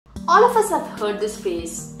All of us have heard this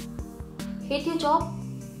phrase, hate your job?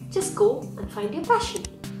 Just go and find your passion.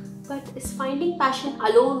 But is finding passion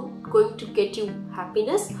alone going to get you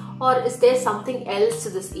happiness, or is there something else to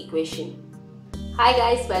this equation? Hi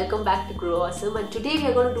guys, welcome back to Groawesum, and today we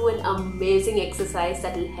are going to do an amazing exercise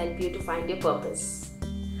that will help you to find your purpose.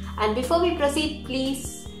 And before we proceed,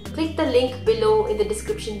 please click the link below in the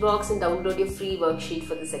description box and download your free worksheet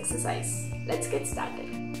for this exercise. Let's get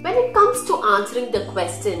started. When it comes to answering the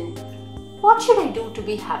question, what should I do to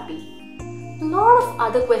be happy? A lot of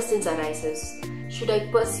other questions arises. Should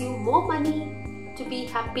I pursue more money to be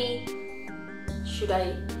happy? Should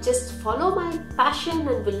I just follow my passion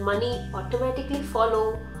and will money automatically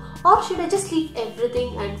follow? Or should I just leave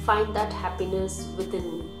everything and find that happiness within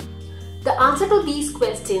me? The answer to these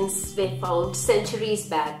questions were found centuries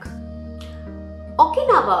back.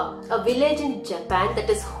 Okinawa, a village in Japan that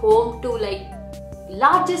is home to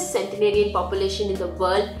largest centenarian population in the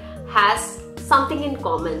world, has something in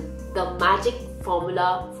common: the magic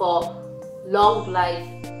formula for long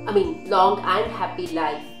and happy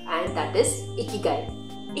life, and that is Ikigai.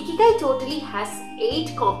 Ikigai totally has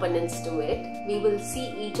 8 components to it. We will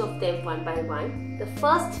see each of them one by one. The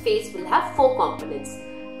first phase will have 4 components.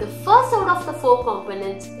 The first out of the 4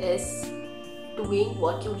 components is doing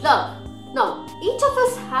what you love. Now, each of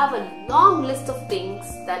us have a long list of things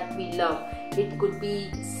that we love. It could be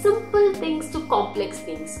simple things to complex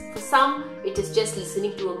things. For some, it is just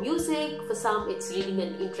listening to a music. For some, it's reading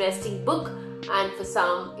an interesting book. And for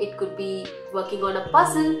some, it could be working on a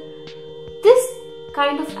puzzle. This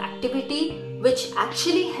kind of activity which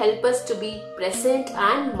actually help us to be present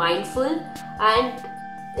and mindful, and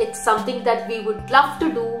it's something that we would love to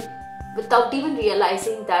do without even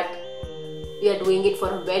realizing that we are doing it for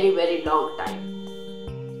a very, very long time.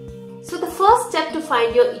 So the first step to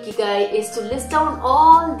find your Ikigai is to list down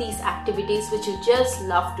all these activities which you just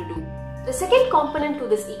love to do. The second component to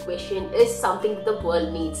this equation is something the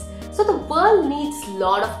world needs. So the world needs a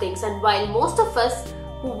lot of things, and while most of us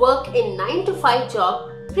who work in 9 to 5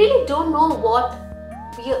 job really don't know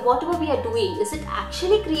whatever we are doing, is it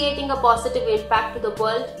actually creating a positive impact to the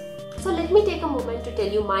world? So let me take a moment to tell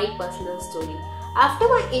you my personal story. After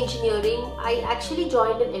my engineering, I actually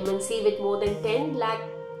joined an MNC with more than 10 lakh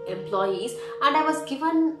employees, and I was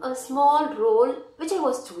given a small role which I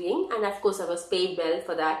was doing, and of course I was paid well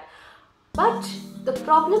for that. But the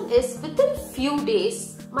problem is, within few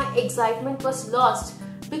days my excitement was lost,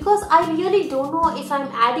 because I really don't know if I'm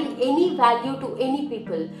adding any value to any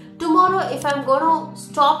people. Tomorrow if I'm gonna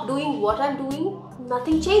stop doing what I'm doing,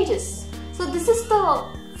 nothing changes. So this is the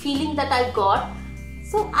feeling that I got.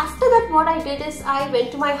 So after that, what I did is I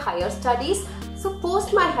went to my higher studies. So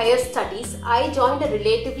post my higher studies, I joined a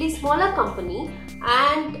relatively smaller company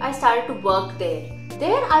and I started to work there.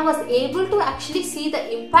 There I was able to actually see the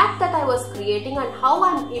impact that I was creating and how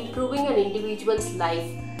I'm improving an individual's life.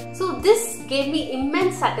 So this gave me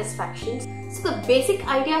immense satisfaction. So the basic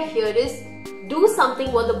idea here is, do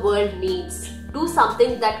something what the world needs. Do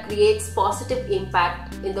something that creates positive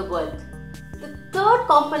impact in the world. The third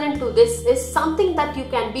component to this is something that you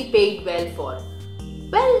can be paid well for.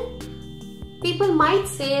 Well, people might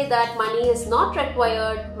say that money is not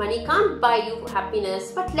required, money can't buy you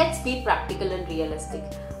happiness, but let's be practical and realistic.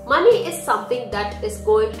 Money is something that is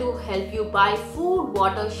going to help you buy food,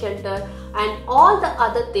 water, shelter and all the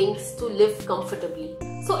other things to live comfortably.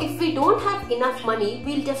 So if we don't have enough money,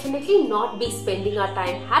 we'll definitely not be spending our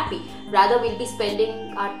time happy. Rather, we'll be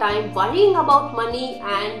spending our time worrying about money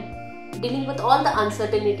and dealing with all the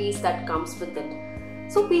uncertainties that comes with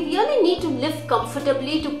it. So we really need to live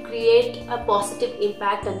comfortably to create a positive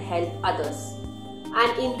impact and help others.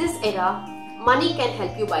 And in this era, money can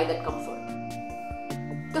help you buy that comfort.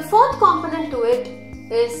 The fourth component to it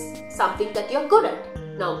is something that you're good at.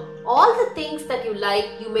 Now, all the things that you like,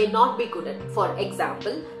 you may not be good at. For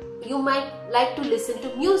example, you might like to listen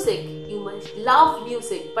to music, you might love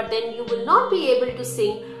music, but then you will not be able to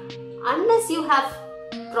sing unless you have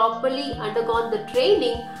properly undergone the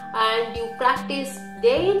training and you practice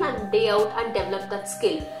day in and day out and develop that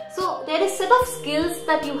skill. So there is a set of skills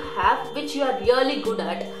that you have which you are really good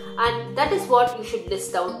at, and that is what you should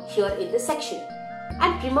list down here in this section.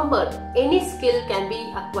 And remember, any skill can be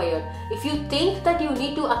acquired. If you think that you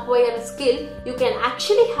need to acquire a skill, you can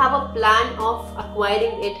actually have a plan of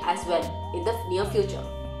acquiring it as well in the near future.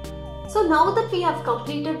 So now that we have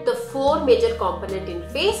completed the 4 major components in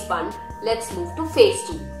phase 1, let's move to phase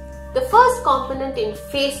 2. The first component in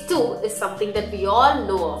phase 2 is something that we all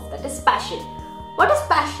know of, that is passion. What is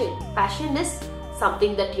passion? Passion is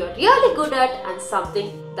something that you're really good at and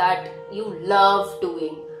something that you love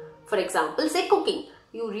doing. For example, say cooking.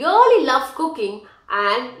 You really love cooking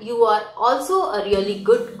and you are also a really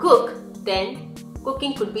good cook, then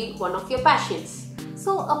cooking could be one of your passions.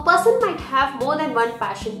 So a person might have more than one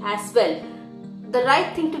passion as well. The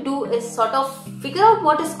right thing to do is sort of figure out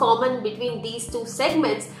what is common between these two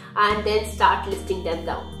segments and then start listing them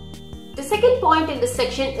down. The second point in this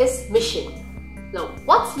section is mission. Now,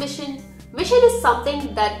 what's mission? Mission is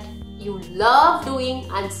something that you love doing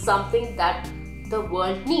and something that the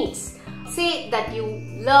world needs. Say that you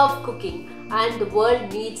love cooking and the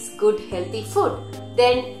world needs good healthy food.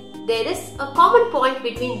 Then there is a common point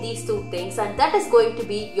between these two things, and that is going to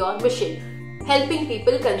be your mission, helping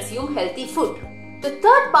people consume healthy food. The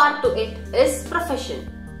third part to it is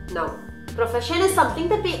profession. Now, profession is something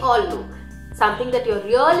that we all know, something that you're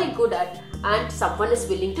really good at and someone is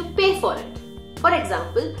willing to pay for it. For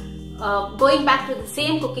example, going back to the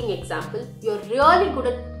same cooking example, you're really good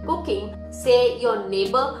at cooking. Say your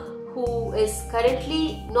neighbor who is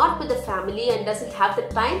currently not with the family and doesn't have the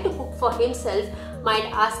time to cook for himself might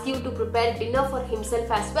ask you to prepare dinner for himself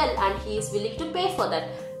as well, and he is willing to pay for that.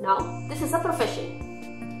 Now, this is a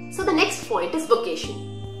profession. So the next point is vocation.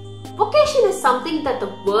 Vocation is something that the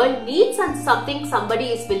world needs and something somebody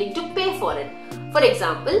is willing to pay for it. For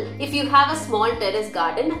example, if you have a small terrace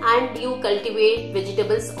garden and you cultivate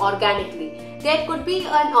vegetables organically, there could be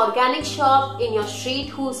an organic shop in your street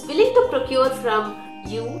who's willing to procure from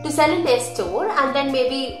you to sell in their store and then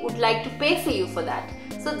maybe would like to pay for you for that.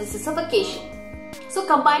 So this is a vocation. So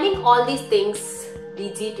combining all these things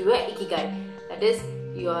leads you to a Ikigai. That is,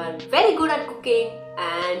 you are very good at cooking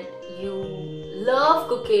and you love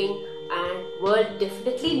cooking, and world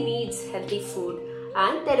definitely needs healthy food,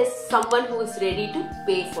 and there is someone who is ready to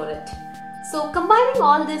pay for it. So combining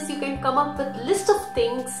all this, you can come up with a list of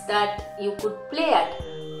things that you could play at.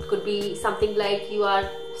 It could be something like you are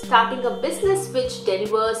starting a business which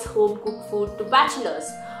delivers home cooked food to bachelors,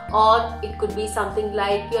 or it could be something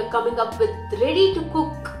like you are coming up with ready to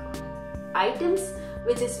cook items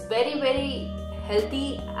which is very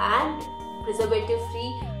healthy and preservative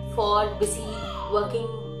free for busy working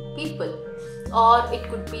people. Or it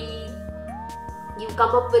could be you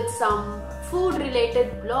come up with some food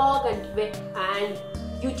related blog and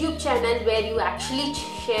YouTube channel where you actually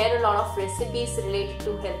share a lot of recipes related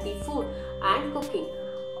to healthy food and cooking.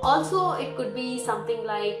 Also, it could be something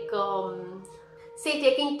like say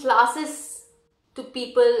taking classes to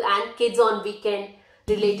people and kids on weekend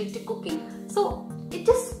related to cooking. So it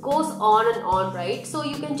just goes on and on, right? So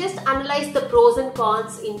you can just analyze the pros and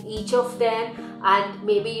cons in each of them and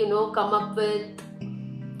maybe come up with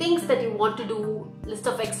things that you want to do, list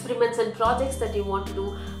of experiments and projects that you want to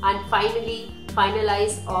do, and finally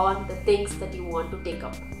finalize on the things that you want to take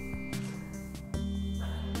up.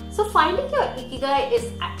 So finding your Ikigai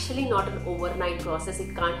is actually not an overnight process.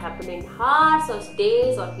 It can't happen in hours or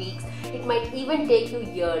days or weeks. It might even take you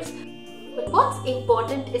years. But what's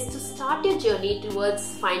important is to start your journey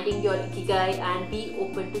towards finding your Ikigai and be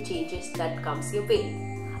open to changes that comes your way.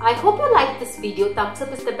 I hope you liked this video. Thumbs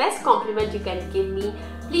up is the best compliment you can give me.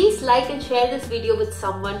 Please like and share this video with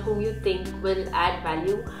someone whom you think will add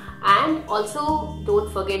value. And also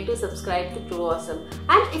don't forget to subscribe to Groawesum.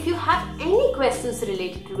 And if you have any questions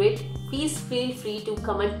related to it, please feel free to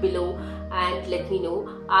comment below and let me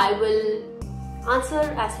know. I will answer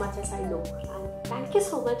as much as I know. And thank you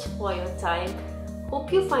so much for your time.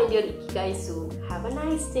 Hope you find your Ikigai soon. Have a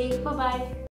nice day. Bye-bye.